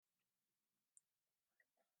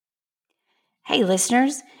Hey,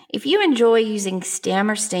 listeners, if you enjoy using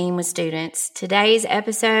STEM or STEAM with students, today's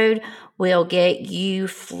episode will get you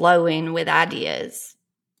flowing with ideas.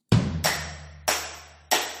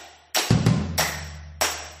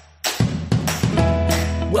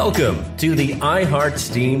 Welcome to the iHeart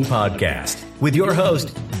STEAM podcast with your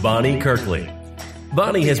host, Bonnie Kirkley.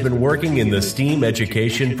 Bonnie has been working in the STEAM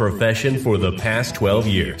education profession for the past 12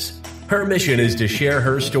 years. Her mission is to share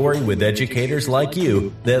her story with educators like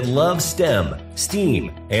you that love STEM,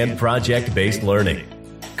 STEAM, and project-based learning.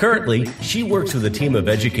 Currently, she works with a team of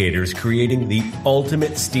educators creating the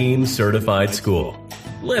ultimate STEAM certified school.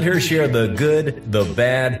 Let her share the good, the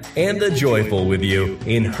bad, and the joyful with you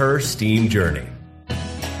in her STEAM journey.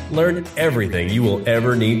 Learn everything you will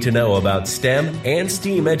ever need to know about STEM and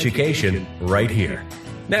STEAM education right here.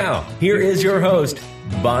 Now, here is your host,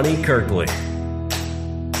 Bonnie Kirkley.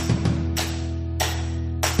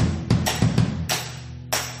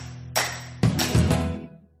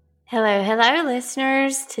 Hello,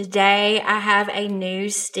 listeners. Today I have a new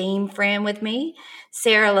STEAM friend with me,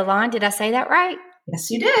 Sarah Lalonde. Did I say that right? Yes,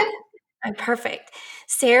 you did. Oh, perfect.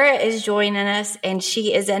 Sarah is joining us, and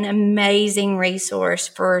she is an amazing resource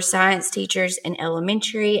for science teachers in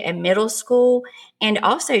elementary and middle school, and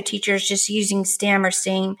also teachers just using STEM or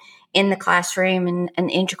STEAM in the classroom in an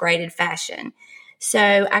integrated fashion.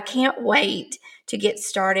 So I can't wait to get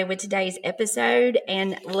started with today's episode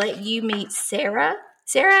and let you meet Sarah.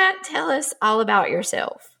 Sarah, tell us all about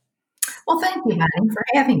yourself. Well, thank you, Bonnie, for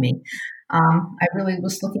having me. I really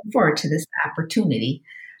was looking forward to this opportunity.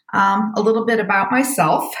 A little bit about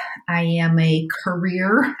myself. I am a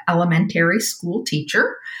career elementary school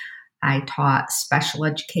teacher. I taught special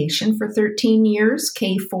education for 13 years,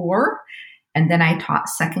 K-4, and then I taught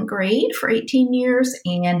second grade for 18 years,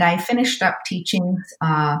 and I finished up teaching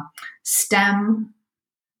STEM,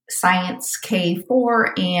 science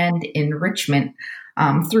K-4, and enrichment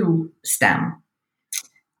through STEM.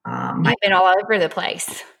 You've been all over the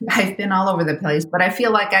place. I've been all over the place, but I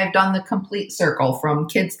feel like I've done the complete circle from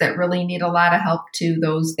kids that really need a lot of help to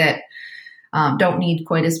those that don't need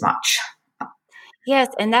quite as much. Yes,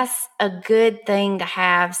 and that's a good thing to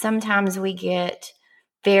have. Sometimes we get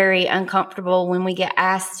very uncomfortable when we get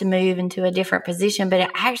asked to move into a different position, but it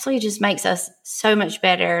actually just makes us so much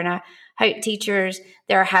better. And I hope teachers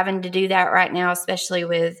that are having to do that right now, especially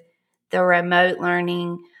with the remote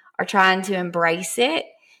learning, are trying to embrace it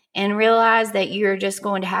and realize that you're just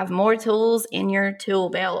going to have more tools in your tool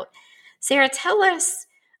belt. Sarah, tell us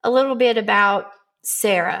a little bit about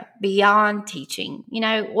Sarah beyond teaching. You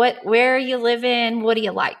know, where are you living? What do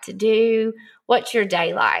you like to do? What's your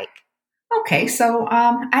day like? Okay, so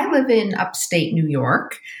I live in upstate New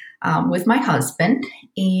York with my husband,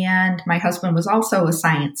 and my husband was also a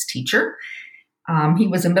science teacher. He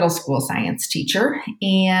was a middle school science teacher,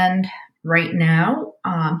 and right now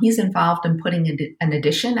he's involved in putting an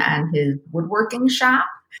addition on his woodworking shop.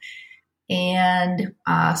 And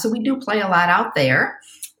so we do play a lot out there.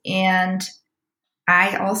 And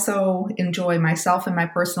I also enjoy myself in my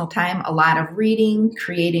personal time, a lot of reading,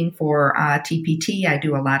 creating for TPT. I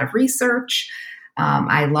do a lot of research.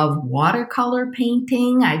 I love watercolor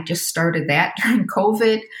painting. I just started that during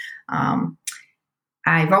COVID.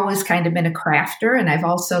 I've always kind of been a crafter, and I've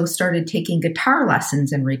also started taking guitar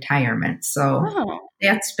lessons in retirement. So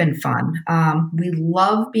That's been fun. We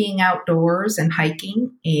love being outdoors and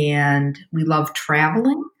hiking, and we love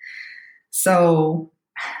traveling. So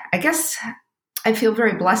I guess I feel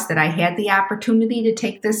very blessed that I had the opportunity to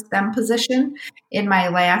take this STEM position in my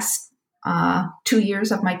last 2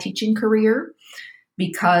 years of my teaching career,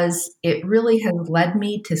 because it really has led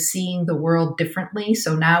me to seeing the world differently.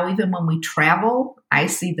 So now even when we travel, I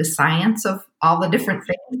see the science of all the different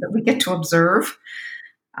things that we get to observe.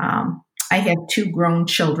 I have 2 grown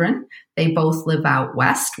children. They both live out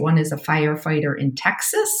west. One is a firefighter in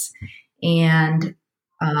Texas, and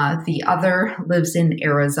the other lives in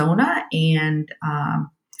Arizona, and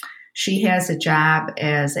she has a job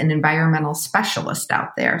as an environmental specialist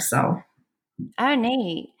out there. So, oh,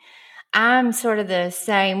 neat. I'm sort of the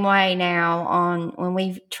same way now on when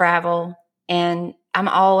we travel, and I'm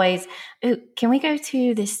always, can we go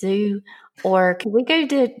to the zoo, or can we go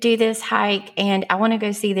to do this hike? And I want to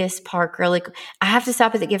go see this park really. I have to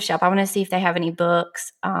stop at the gift shop. I want to see if they have any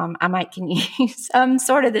books I might can use. I'm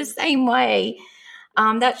sort of the same way.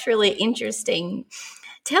 That's really interesting.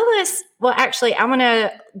 Tell us, well, actually, I want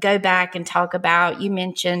to go back and talk about, you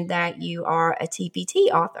mentioned that you are a TPT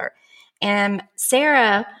author, and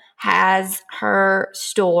Sarah has her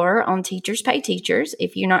store on Teachers Pay Teachers,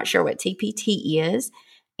 if you're not sure what TPT is.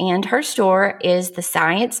 And her store is the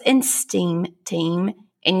Science and STEAM team,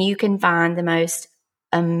 and you can find the most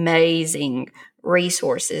amazing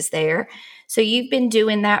resources there. So you've been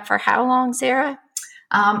doing that for how long, Sarah?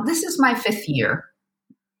 This is my 5th year.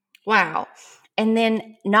 Wow. And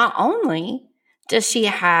then not only does she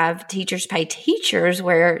have Teachers Pay Teachers,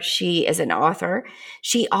 where she is an author,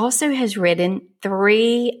 she also has written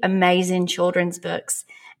 3 amazing children's books.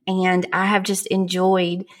 And I have just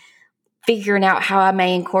enjoyed figuring out how I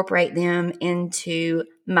may incorporate them into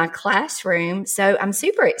my classroom. So I'm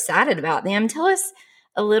super excited about them. Tell us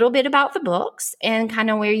a little bit about the books and kind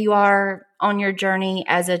of where you are on your journey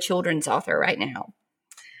as a children's author right now.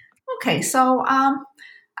 Okay, so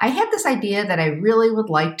I had this idea that I really would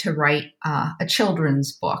like to write a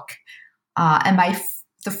children's book. And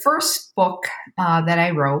the first book that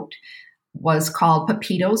I wrote was called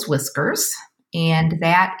Pepito's Whiskers. And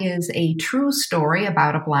that is a true story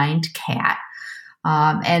about a blind cat.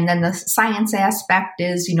 And then the science aspect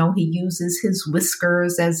is, he uses his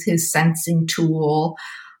whiskers as his sensing tool.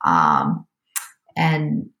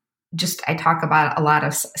 And just I talk about a lot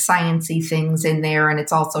of sciencey things in there. And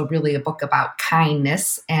it's also really a book about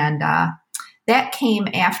kindness. And that came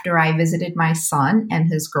after I visited my son and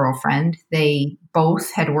his girlfriend. They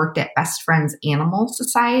both had worked at Best Friends Animal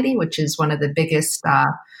Society, which is one of the biggest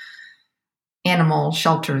animal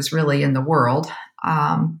shelters really in the world.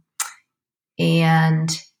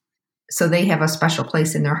 And so they have a special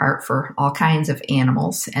place in their heart for all kinds of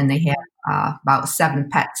animals. And they have about 7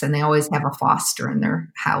 pets, and they always have a foster in their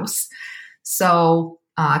house. So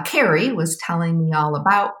Carrie was telling me all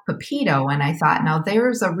about Pepito, and I thought, now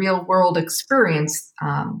there's a real world experience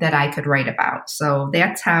that I could write about. So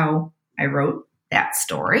that's how I wrote that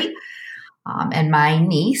story. And my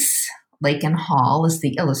niece, Lakin Hall, is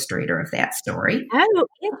the illustrator of that story. Oh,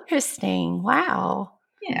 interesting. Wow.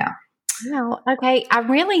 Yeah. Wow. Okay.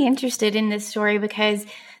 I'm really interested in this story because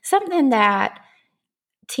something that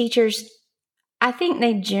teachers, I think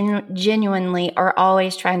they genuinely are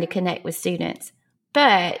always trying to connect with students.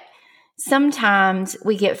 But sometimes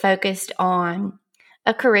we get focused on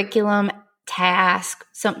a curriculum task,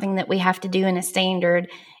 something that we have to do in a standard,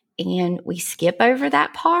 and we skip over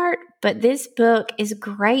that part. But this book is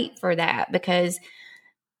great for that because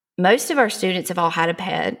most of our students have all had a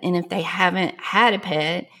pet. And if they haven't had a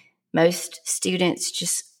pet, most students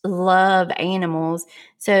just love animals.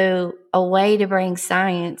 So a way to bring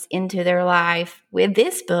science into their life with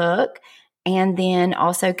this book, and then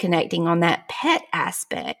also connecting on that pet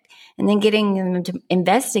aspect, and then getting them to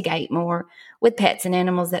investigate more with pets and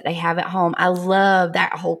animals that they have at home. I love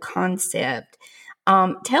that whole concept.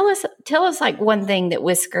 Tell us like one thing that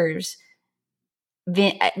Whiskers,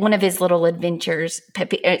 one of his little adventures,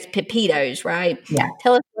 it's Pepito's, right? Yeah.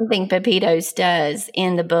 Tell us one thing Pepito's does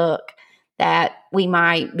in the book that we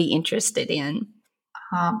might be interested in.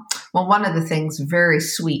 Well, one of the things very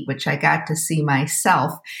sweet, which I got to see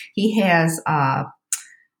myself, he has a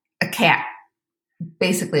cat,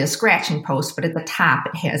 basically a scratching post, but at the top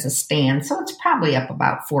it has a stand. So it's probably up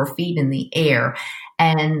about 4 feet in the air.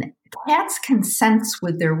 And cats can sense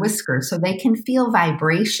with their whiskers, so they can feel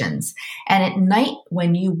vibrations. And at night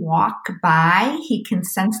when you walk by, he can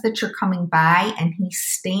sense that you're coming by, and he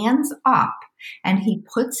stands up and he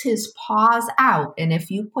puts his paws out. And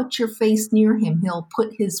if you put your face near him, he'll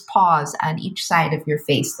put his paws on each side of your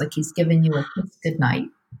face, like he's giving you a kiss goodnight.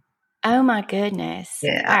 Oh my goodness.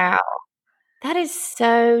 Yeah. Wow. That is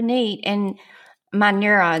so neat. And my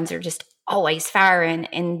neurons are just always firing.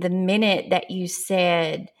 And the minute that you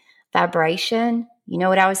said vibration, you know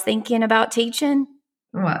what I was thinking about teaching?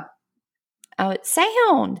 What? Oh, it's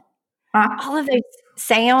sound. All of those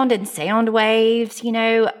sound and sound waves,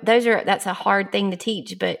 that's a hard thing to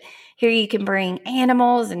teach, but here you can bring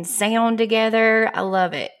animals and sound together. I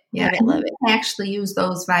love it. Yeah, love it. You can actually use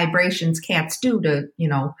those vibrations cats do to,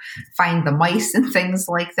 find the mice and things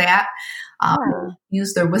like that.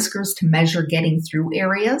 Use their whiskers to measure getting through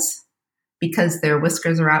areas because their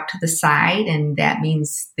whiskers are out to the side, and that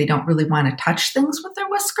means they don't really want to touch things with their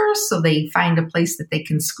whiskers, so they find a place that they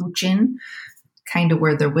can scooch in, kind of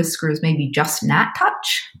where their whiskers maybe just not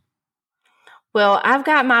touch. Well, I've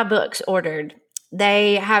got my books ordered.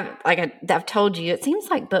 They have, I've told you, it seems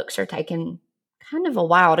like books are taking kind of a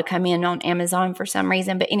while to come in on Amazon for some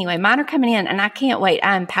reason. But anyway, mine are coming in, and I can't wait.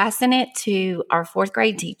 I'm passing it to our 4th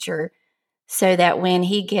grade teacher so that when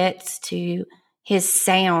he gets to his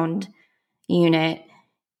sound unit,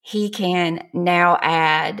 he can now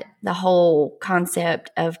add the whole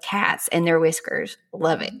concept of cats and their whiskers.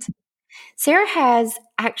 Love it. Sarah has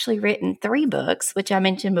actually written 3 books, which I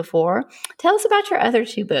mentioned before. Tell us about your other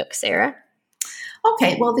 2 books, Sarah.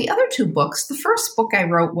 Okay, well, the other 2 books, the first book I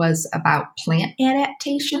wrote was about plant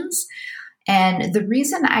adaptations. And the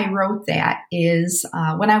reason I wrote that is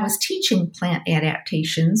when I was teaching plant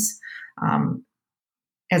adaptations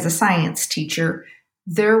as a science teacher,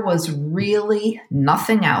 there was really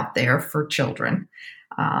nothing out there for children.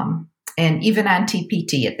 And even on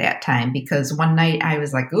TPT at that time, because one night I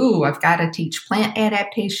was like, ooh, I've got to teach plant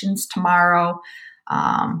adaptations tomorrow.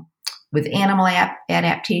 With animal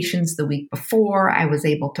adaptations the week before, I was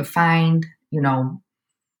able to find,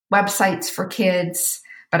 websites for kids,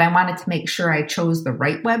 but I wanted to make sure I chose the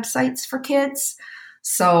right websites for kids.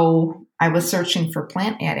 So I was searching for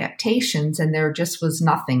plant adaptations and there just was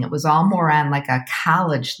nothing. It was all more on like a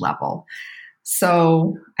college level.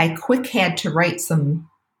 So I quick had to write some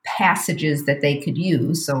passages that they could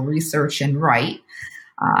use. So research and write,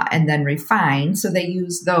 and then refine. So they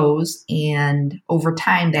use those. And over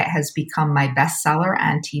time, that has become my bestseller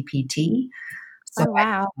on TPT. So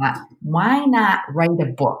wow. I thought, why not write a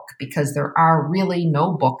book? Because there are really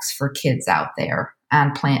no books for kids out there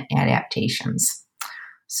on plant adaptations.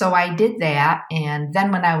 So I did that. And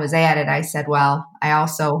then when I was at it, I said, well, I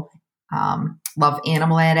also love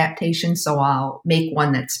animal adaptation. So I'll make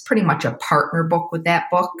one that's pretty much a partner book with that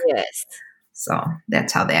book. Yes. So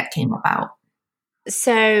that's how that came about.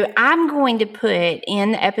 So I'm going to put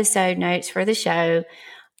in the episode notes for the show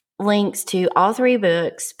links to all 3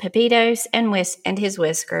 books, Pepitos and His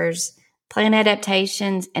Whiskers, Plant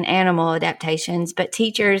Adaptations and Animal Adaptations. But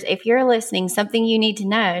teachers, if you're listening, something you need to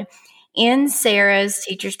know, in Sarah's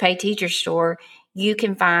Teachers Pay Teachers store, you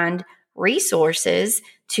can find resources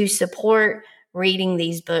to support reading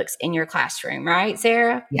these books in your classroom, right,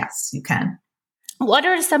 Sarah? Yes, you can. What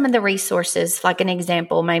are some of the resources, like an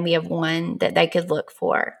example maybe of one that they could look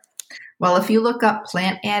for? Well, if you look up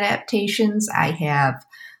plant adaptations, I have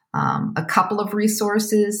a couple of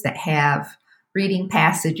resources that have reading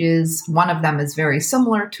passages. One of them is very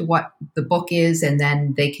similar to what the book is, and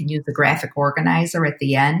then they can use the graphic organizer at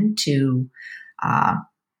the end to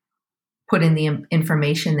put in the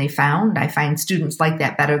information they found. I find students like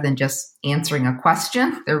that better than just answering a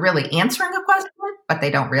question. They're really answering a question, but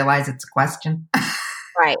they don't realize it's a question.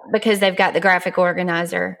 Right, because they've got the graphic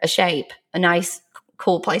organizer, a shape, a nice,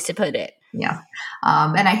 cool place to put it. Yeah.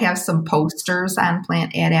 And I have some posters on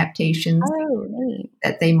plant adaptations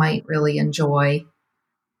that they might really enjoy.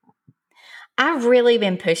 I've really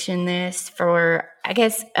been pushing this for, I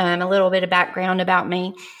guess, a little bit of background about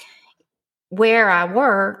me. Where I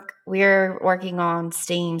work, we're working on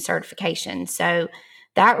STEAM certification. So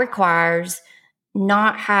that requires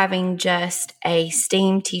not having just a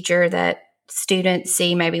STEAM teacher that students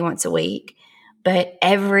see maybe once a week, but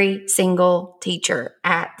every single teacher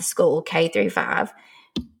at the school, K through 5,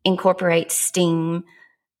 incorporates STEAM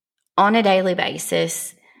on a daily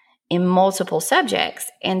basis in multiple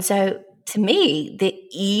subjects. And so to me, the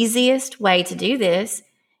easiest way to do this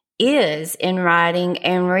is in writing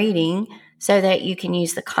and reading so that you can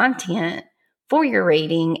use the content for your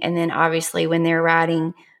reading. And then obviously when they're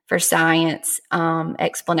writing for science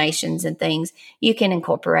explanations and things, you can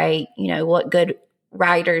incorporate, what good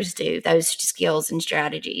writers do, those skills and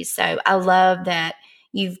strategies. So I love that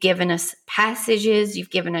you've given us passages, you've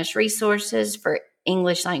given us resources for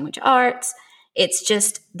English language arts. It's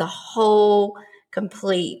just the whole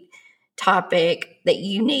complete topic that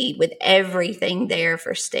you need with everything there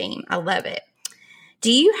for STEAM. I love it.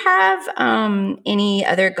 Do you have any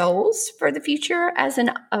other goals for the future as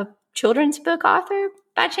a children's book author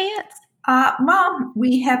by chance? Well,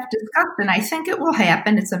 we have discussed, and I think it will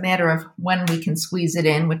happen. It's a matter of when we can squeeze it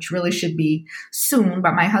in, which really should be soon.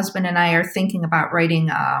 But my husband and I are thinking about writing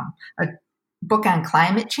a book on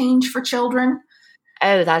climate change for children.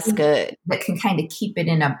 Oh, that's good. That can kind of keep it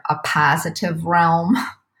in a positive realm.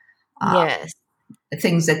 Yes.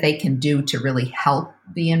 Things that they can do to really help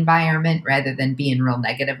the environment rather than being real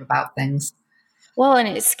negative about things. Well, and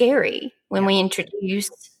it's scary when we introduce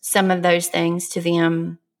some of those things to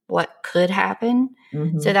them, what could happen.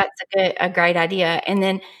 Mm-hmm. So that's a great idea. And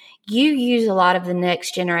then you use a lot of the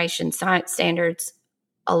next generation science standards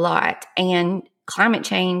a lot, and climate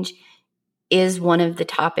change is one of the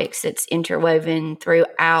topics that's interwoven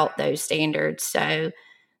throughout those standards. So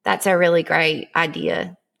that's a really great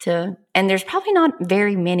idea and there's probably not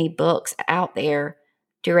very many books out there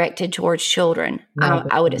directed towards children.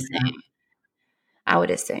 I would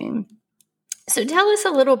assume. So tell us a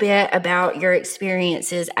little bit about your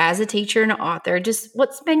experiences as a teacher and an author. Just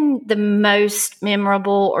what's been the most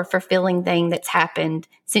memorable or fulfilling thing that's happened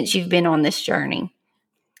since you've been on this journey?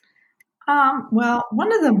 Well,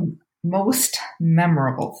 one of the most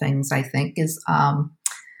memorable things I think is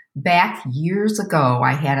Back years ago,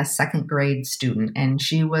 I had a second grade student, and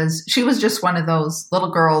she was just one of those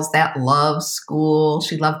little girls that loves school.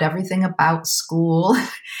 She loved everything about school.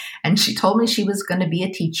 And she told me she was going to be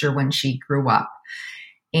a teacher when she grew up.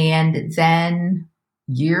 And then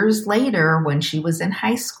years later, when she was in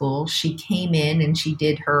high school, she came in and she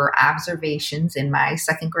did her observations in my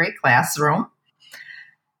second grade classroom.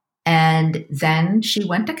 And then she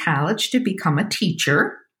went to college to become a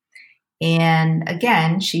teacher. And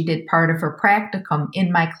again, she did part of her practicum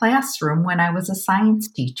in my classroom when I was a science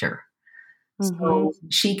teacher. So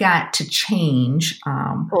she got to change.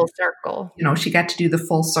 Full circle. She got to do the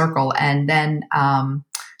full circle. And then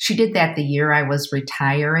she did that the year I was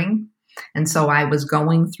retiring. And so I was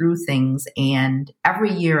going through things. And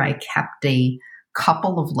every year I kept a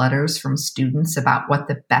couple of letters from students about what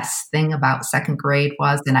the best thing about second grade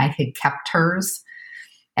was. And I had kept hers.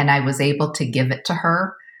 And I was able to give it to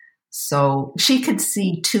her. So she could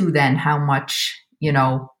see too then how much,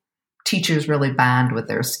 teachers really bond with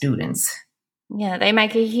their students. Yeah, they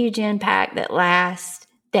make a huge impact that lasts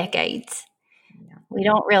decades. Yeah. We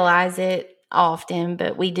don't realize it often,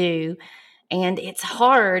 but we do. And it's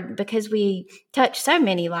hard because we touch so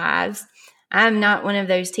many lives. I'm not one of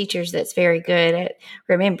those teachers that's very good at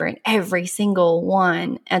remembering every single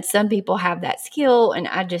one. And some people have that skill and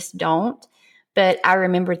I just don't. But I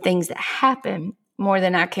remember things that happen more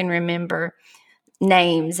than I can remember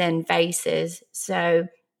names and faces. So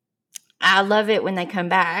I love it when they come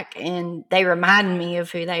back and they remind me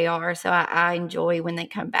of who they are. So I enjoy when they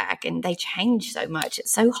come back and they change so much.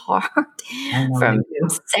 It's so hard from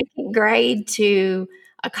second grade to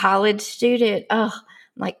a college student. Oh,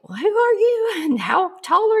 I'm like, well, who are you and how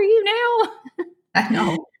tall are you now? I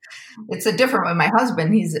know. It's a different one. My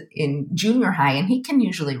husband, he's in junior high and he can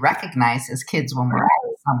usually recognize his kids when we're out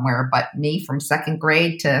somewhere. But me from second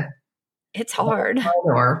grade to it's hard.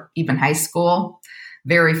 Or even high school,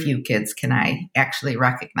 very few kids can I actually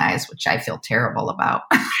recognize, which I feel terrible about.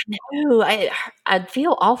 No, I'd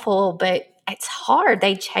feel awful, but it's hard.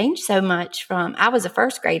 They change so much I was a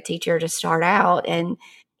first grade teacher to start out, and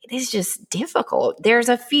it is just difficult. There's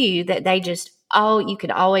a few that they just, you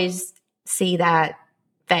could always see that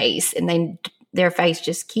face, and then their face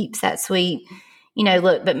just keeps that sweet,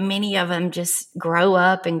 look, but many of them just grow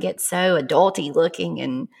up and get so adulty looking,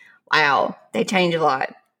 and wow, they change a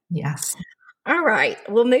lot. Yes. All right.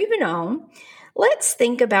 Well, moving on, let's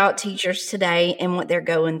think about teachers today and what they're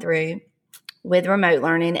going through with remote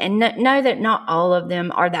learning, and know that not all of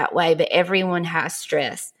them are that way, but everyone has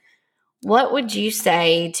stress. What would you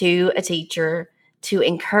say to a teacher to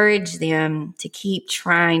encourage them to keep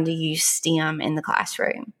trying to use STEM in the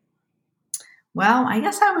classroom? Well, I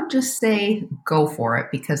guess I would just say go for it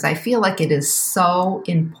because I feel like it is so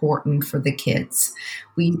important for the kids.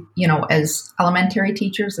 We, as elementary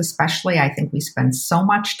teachers especially, I think we spend so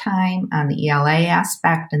much time on the ELA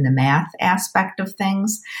aspect and the math aspect of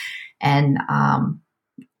things and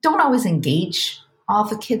don't always engage all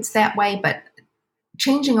the kids that way, but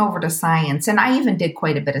changing over to science, and I even did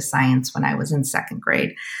quite a bit of science when I was in second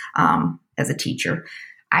grade as a teacher.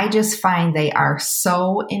 I just find they are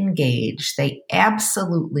so engaged. They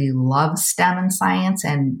absolutely love STEM and science,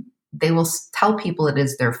 and they will tell people it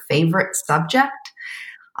is their favorite subject.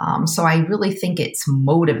 So I really think it's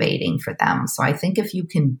motivating for them. So I think if you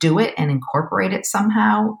can do it and incorporate it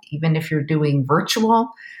somehow, even if you're doing virtual,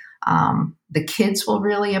 the kids will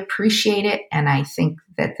really appreciate it. And I think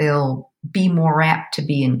that they'll be more apt to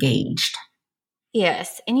be engaged.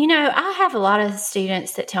 Yes. And, I have a lot of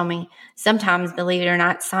students that tell me sometimes, believe it or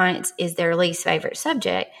not, science is their least favorite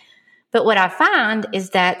subject. But what I find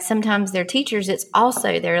is that sometimes their teachers, it's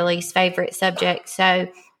also their least favorite subject. So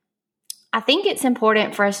I think it's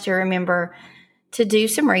important for us to remember to do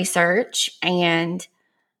some research and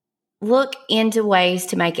look into ways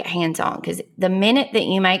to make it hands-on. Because the minute that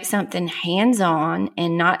you make something hands-on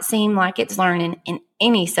and not seem like it's learning in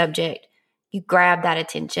any subject, you grab that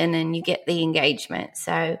attention and you get the engagement.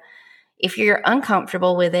 So if you're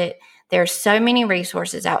uncomfortable with it, there's so many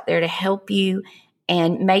resources out there to help you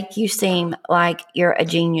and make you seem like you're a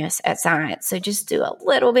genius at science. So just do a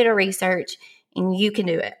little bit of research and you can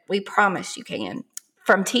do it. We promise you can.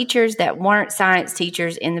 From teachers that weren't science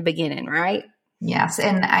teachers in the beginning, right? Yes.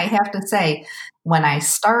 And I have to say, when I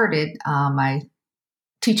started my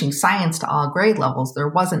teaching science to all grade levels, there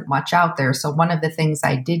wasn't much out there. So one of the things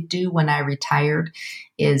I did do when I retired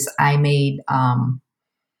is I made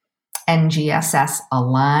NGSS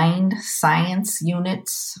aligned science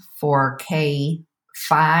units for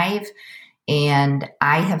K-5. And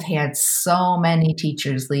I have had so many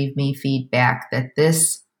teachers leave me feedback that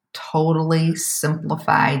this totally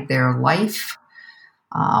simplified their life.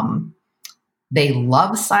 They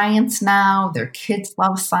love science now. Their kids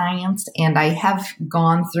love science. And I have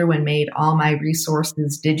gone through and made all my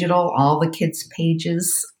resources digital, all the kids'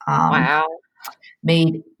 pages. Wow.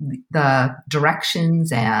 Made the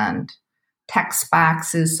directions and text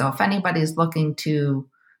boxes. So if anybody's looking to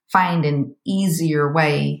find an easier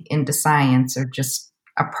way into science or just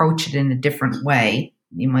approach it in a different way,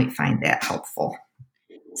 you might find that helpful.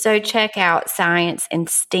 So check out Science and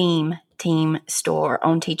STEAM Team Store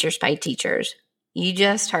on Teachers Pay Teachers. You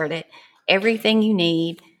just heard it. Everything you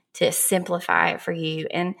need to simplify it for you.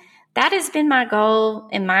 And that has been my goal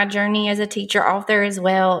in my journey as a teacher author as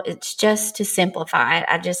well. It's just to simplify it.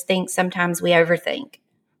 I just think sometimes we overthink.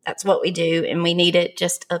 That's what we do. And we need it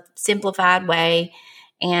just a simplified way.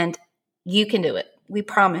 And you can do it. We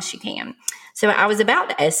promise you can. So I was about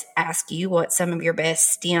to ask you what some of your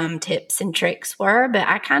best STEM tips and tricks were, but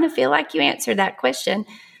I kind of feel like you answered that question.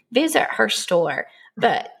 Visit her store.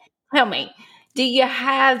 But tell me, do you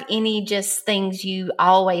have any just things you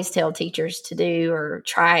always tell teachers to do or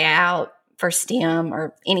try out for STEM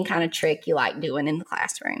or any kind of trick you like doing in the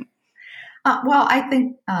classroom? Well, I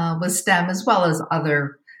think with STEM as well as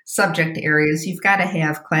other subject areas, you've got to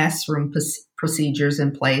have classroom procedures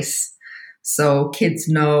in place. So kids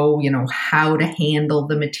know, how to handle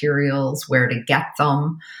the materials, where to get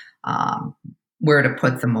them, where to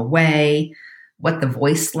put them away, what the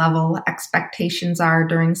voice level expectations are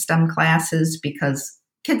during STEM classes, because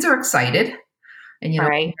kids are excited. And, Right.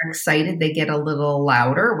 when they're excited, they get a little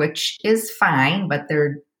louder, which is fine, but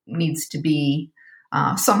there needs to be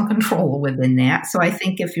some control within that. So I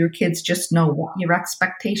think if your kids just know what your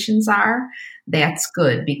expectations are, that's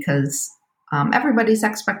good, because everybody's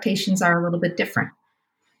expectations are a little bit different.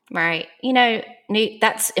 Right.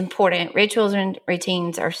 That's important. Rituals and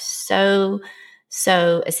routines are so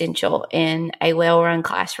essential in a well-run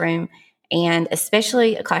classroom, and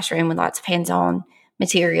especially a classroom with lots of hands-on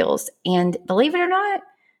materials. And believe it or not,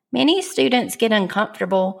 many students get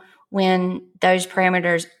uncomfortable when those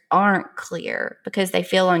parameters aren't clear because they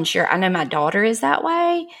feel unsure. I know my daughter is that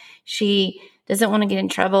way. She doesn't want to get in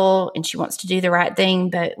trouble and she wants to do the right thing,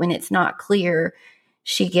 but when it's not clear,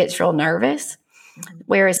 she gets real nervous. Mm-hmm.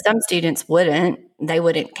 Whereas some students wouldn't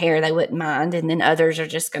care, they wouldn't mind, and then others are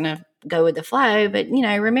just going to go with the flow. But,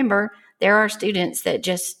 remember, there are students that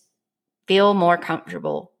just feel more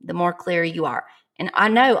comfortable the more clear you are. And I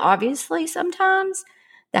know, obviously, sometimes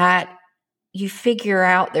that you figure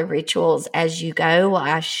out the rituals as you go. Well,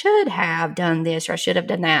 I should have done this or I should have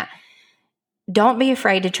done that. Don't be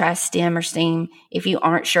afraid to try STEM or STEAM if you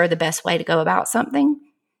aren't sure the best way to go about something.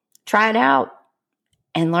 Try it out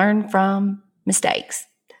and learn from mistakes.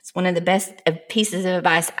 That's one of the best pieces of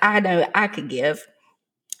advice I know I could give.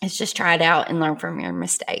 Is just try it out and learn from your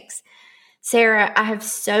mistakes. Sarah, I have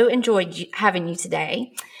so enjoyed having you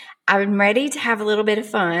today. I'm ready to have a little bit of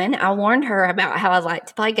fun. I warned her about how I like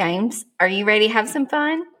to play games. Are you ready to have some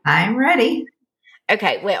fun? I'm ready.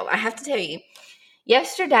 Okay, well, I have to tell you,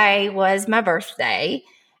 yesterday was my birthday,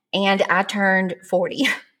 and I turned 40.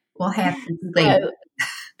 Well, happy birthday.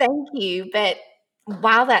 Thank you. But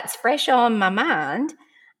while that's fresh on my mind,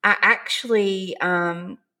 I actually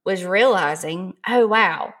was realizing, oh,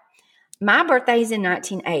 wow, my birthday's in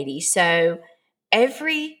 1980. So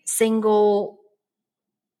every single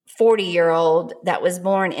 40-year-old that was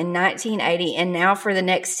born in 1980 and now for the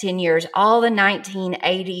next 10 years, all the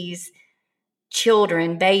 1980s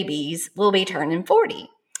children, babies, will be turning 40.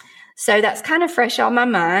 So that's kind of fresh on my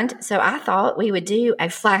mind. So I thought we would do a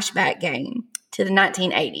flashback game to the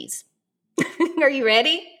 1980s. Are you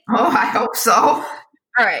ready? Oh, I hope so. All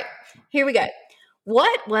right, here we go.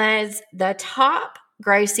 What was the top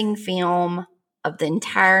grossing film of the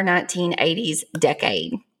entire 1980s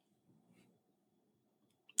decade?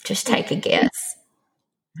 Just take a guess.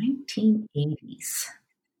 1980s.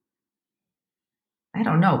 I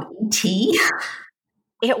don't know. E.T.?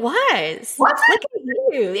 It was. What? Look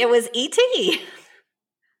at you. It was E.T.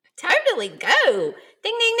 Totally. Go.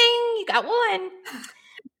 Ding, ding, ding. You got one.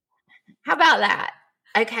 How about that?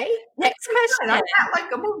 Okay. Next question. I'm not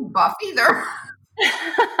like a movie buff either.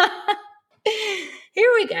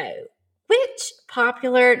 Here we go. Which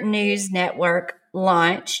popular news network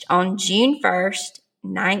launched on June 1st,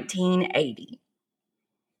 1980?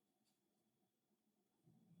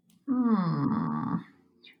 I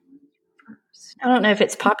don't know if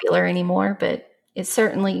it's popular anymore, but it's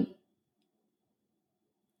certainly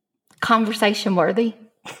conversation worthy.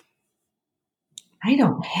 I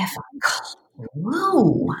don't have a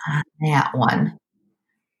clue on that one.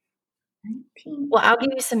 Well, I'll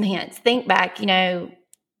give you some hints. Think back,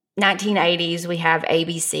 1980s, we have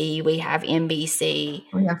ABC, we have NBC.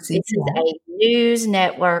 We have This is a news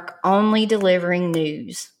network only delivering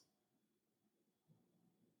news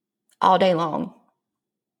all day long.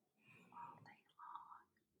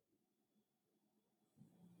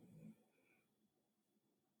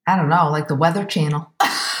 I don't know, like the Weather Channel.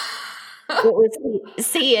 It was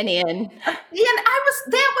CNN.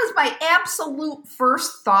 That was my absolute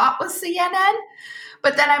first thought was CNN,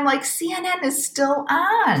 but then I'm like, CNN is still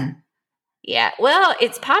on. Yeah, well,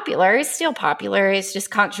 it's popular. It's still popular. It's just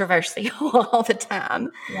controversial all the time.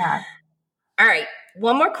 Yeah. All right,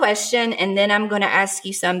 one more question, and then I'm going to ask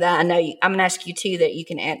you some that I know I'm going to ask you two that you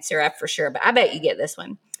can answer for sure, but I bet you get this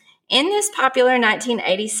one. In this popular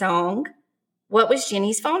 1980 song, what was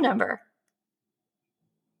Jenny's phone number?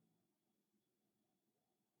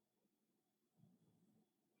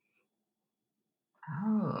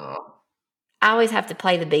 Oh. I always have to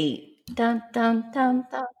play the beat. Dun, dun, dun,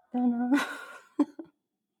 dun, dun, dun.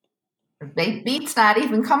 The beat's not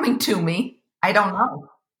even coming to me. I don't know.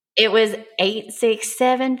 It was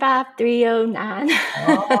 8675309.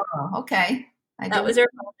 Oh, okay. That was her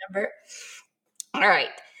phone number. All right.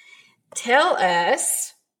 Tell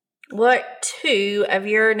us what two of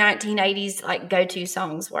your 1980s like go-to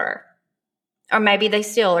songs were. Or maybe they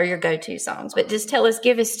still are your go-to songs, but just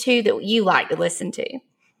give us two that you like to listen to. In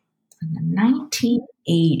the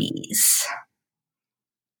 1980s.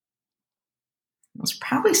 It was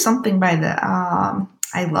probably something by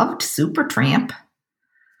I loved Supertramp.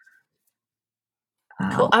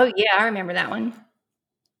 Cool. Oh, yeah, I remember that one.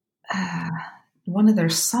 One of their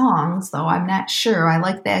songs, though, I'm not sure. I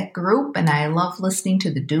like that group, and I love listening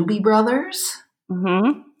to the Doobie Brothers.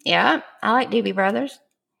 Mm-hmm. Yeah, I like Doobie Brothers.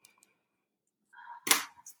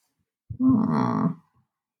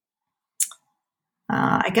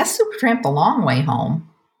 I guess Supertramp, The Long Way Home.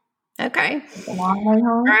 Okay. The Long Way Home.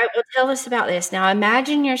 All right, well, tell us about this. Now,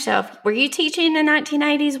 imagine yourself. Were you teaching in the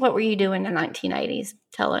 1980s? What were you doing in the 1980s?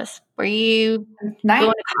 Tell us. Were you going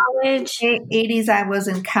to college? 80s, I was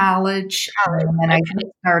in college, and I just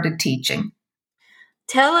started teaching.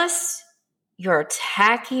 Tell us your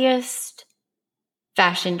tackiest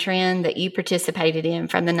fashion trend that you participated in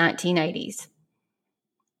from the 1980s.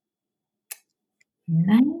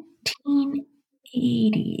 1980s.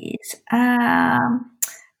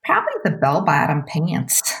 Probably the bell-bottom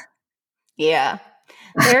pants. Yeah.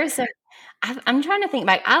 There's I'm trying to think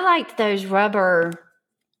back. I liked those rubber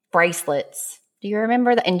bracelets. Do you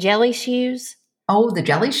remember that? And jelly shoes? Oh, the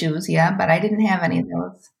jelly shoes, yeah, but I didn't have any of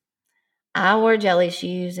those. I wore jelly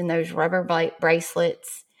shoes and those rubber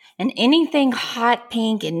bracelets and anything hot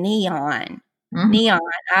pink and neon. Mm-hmm. Neon.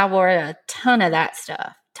 I wore a ton of that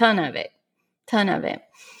stuff. Ton of it.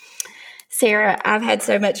 Sarah, I've had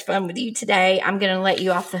so much fun with you today. I'm going to let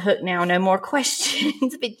you off the hook now. No more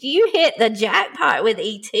questions. But you hit the jackpot with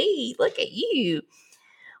ET. Look at you.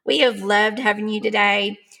 We have loved having you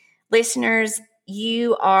today. Listeners,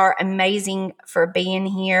 you are amazing for being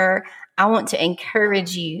here. I want to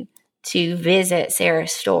encourage you to visit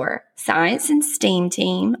Sarah's store, Science and STEAM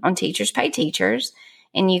Team on Teachers Pay Teachers,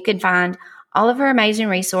 and you can find all of her amazing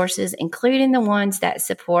resources, including the ones that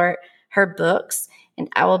support her books. And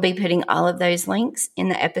I will be putting all of those links in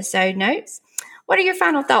the episode notes. What are your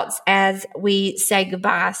final thoughts as we say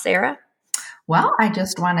goodbye, Sarah? Well, I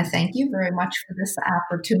just want to thank you very much for this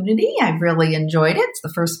opportunity. I've really enjoyed it. It's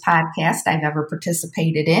the first podcast I've ever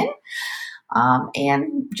participated in.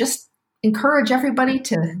 And just encourage everybody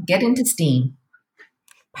to get into STEAM.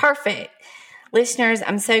 Perfect. Listeners,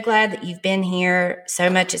 I'm so glad that you've been here. So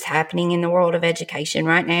much is happening in the world of education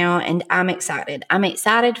right now, and I'm excited. I'm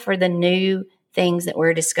excited for the new things that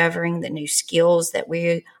we're discovering, the new skills that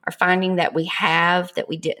we are finding that we have that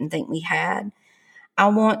we didn't think we had. I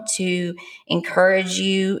want to encourage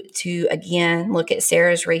you to, again, look at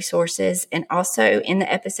Sarah's resources. And also in the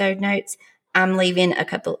episode notes, I'm leaving a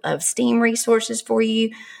couple of STEAM resources for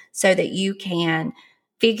you so that you can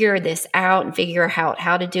figure this out and figure out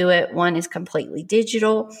how to do it. One is completely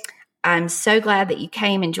digital. I'm so glad that you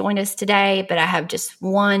came and joined us today, but I have just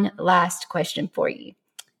one last question for you.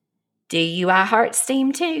 Do you heart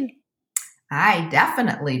STEAM too? I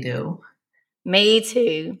definitely do. Me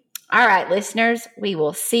too. All right, listeners, we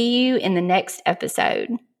will see you in the next episode.